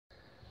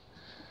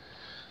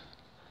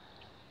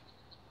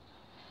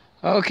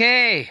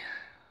Okay,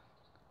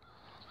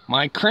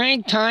 my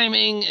crank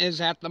timing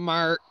is at the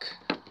mark.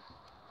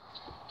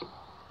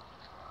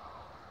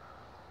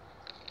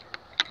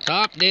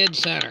 Top dead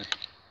center.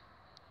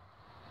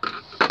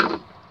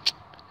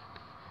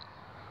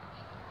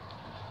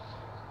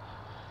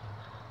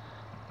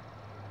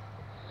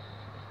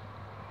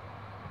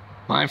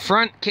 My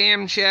front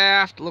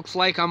camshaft looks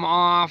like I'm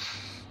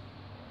off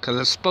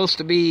because it's supposed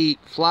to be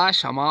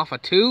flush. I'm off a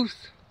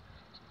tooth.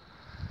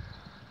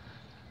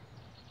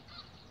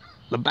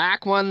 The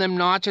back one, them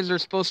notches are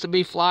supposed to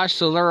be flush,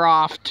 so they're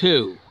off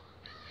too.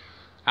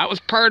 That was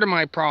part of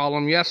my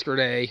problem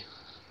yesterday.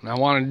 I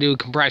wanted to do a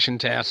compression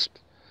test.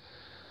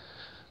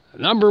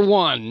 Number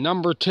one.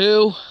 Number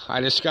two,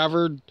 I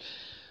discovered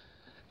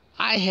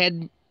I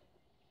had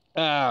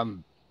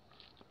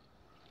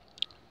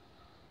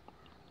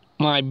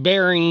my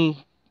bearing,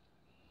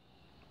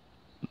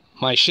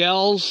 my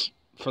shells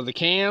for the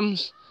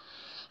cams,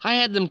 I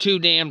had them too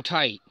damn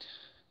tight.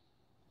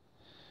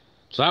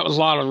 So that was a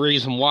lot of the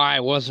reason why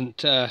I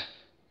wasn't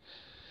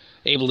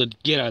able to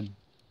get a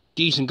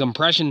decent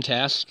compression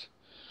test,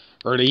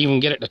 or to even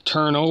get it to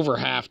turn over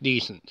half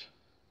decent.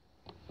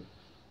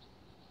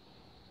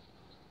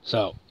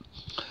 So,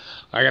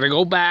 I gotta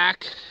go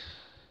back.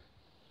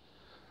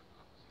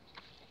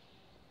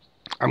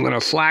 I'm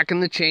gonna slacken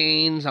the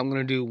chains. I'm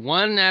gonna do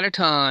one at a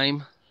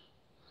time.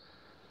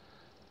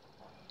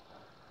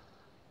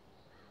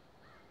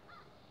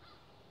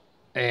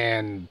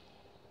 And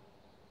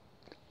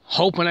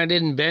hoping I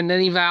didn't bend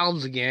any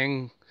valves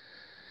again.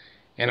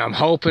 And I'm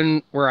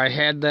hoping where I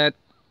had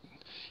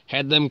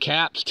them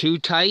caps too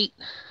tight.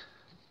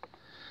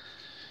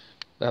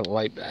 That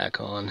light back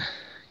on.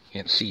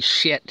 Can't see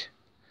shit.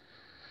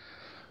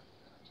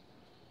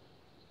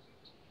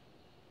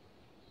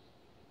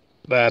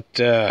 But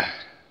that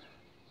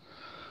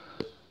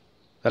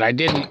I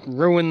didn't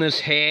ruin this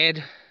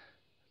head.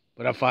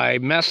 But if I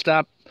messed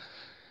up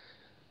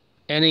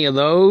any of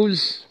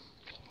those,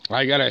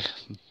 I got a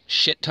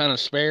shit ton of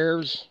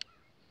spares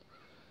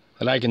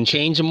that I can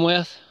change them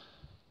with.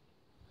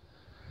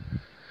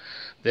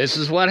 This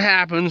is what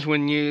happens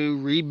when you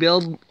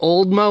rebuild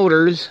old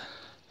motors.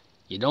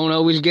 You don't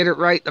always get it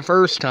right the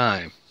first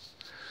time.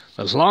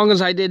 As long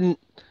as I didn't,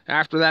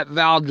 after that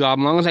valve job,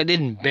 as long as I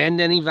didn't bend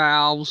any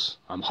valves,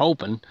 I'm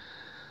hoping.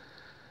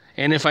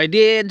 And if I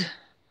did,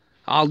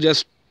 I'll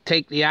just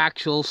take the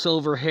actual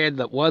silver head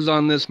that was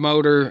on this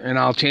motor and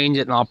I'll change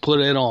it and I'll put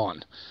it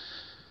on.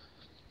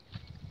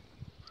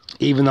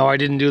 Even though I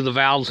didn't do the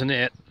valves in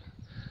it.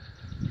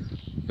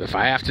 If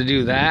I have to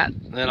do that,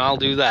 then I'll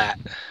do that.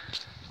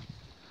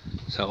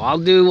 So I'll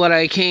do what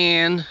I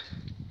can,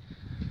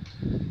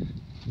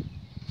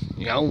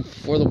 you know,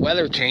 for the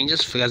weather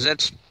changes, because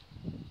it's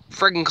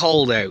friggin'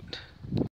 cold out.